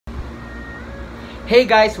Hey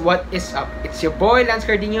guys, what is up? It's your boy Lance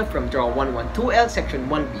Cardino from Draw 112L Section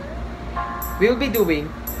 1B. We will be doing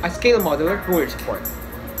a scale modular ruler support.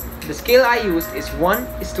 The scale I used is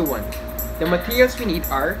 1:1. The materials we need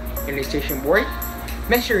are illustration board,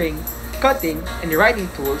 measuring, cutting, and writing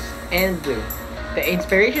tools, and glue. The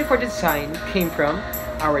inspiration for the design came from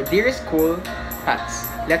our dearest school, Pats.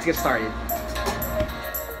 Let's get started.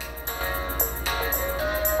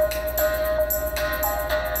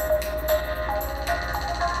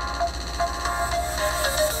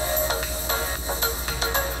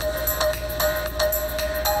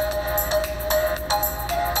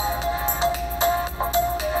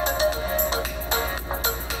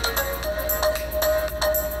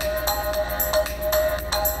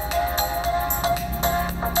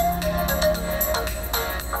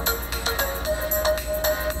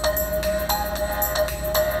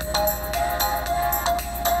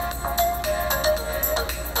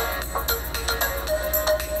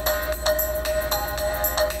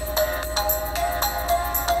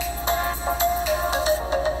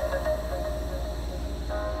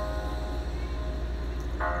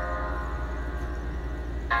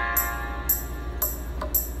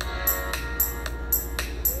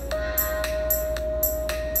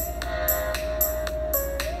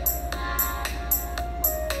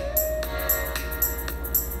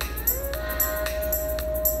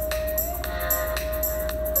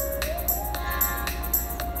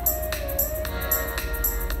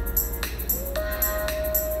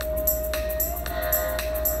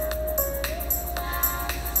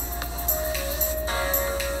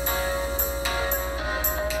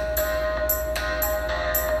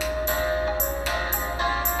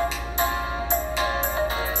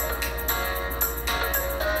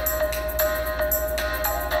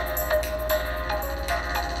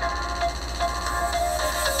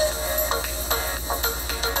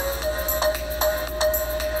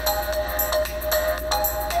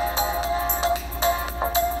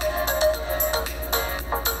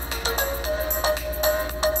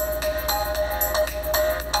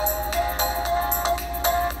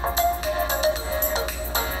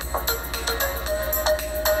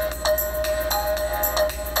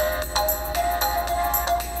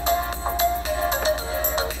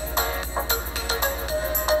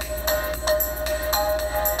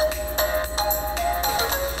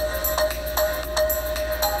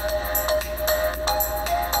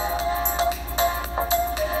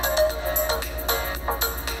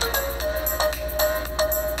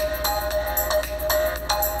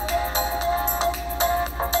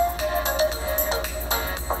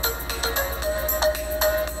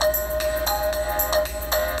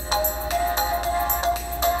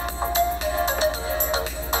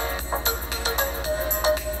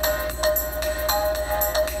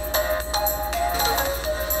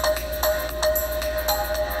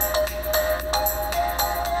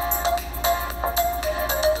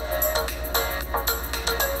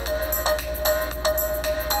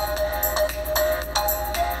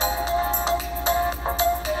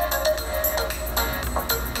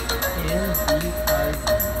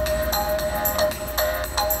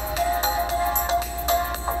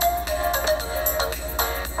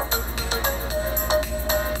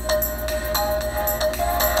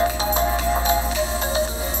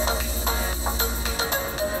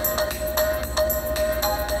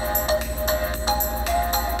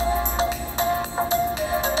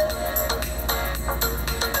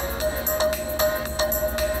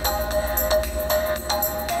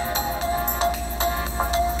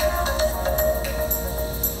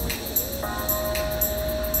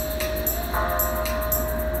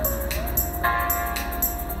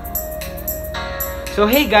 So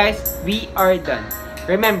hey guys, we are done.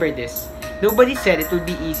 Remember this, nobody said it would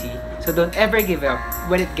be easy, so don't ever give up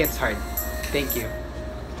when it gets hard. Thank you.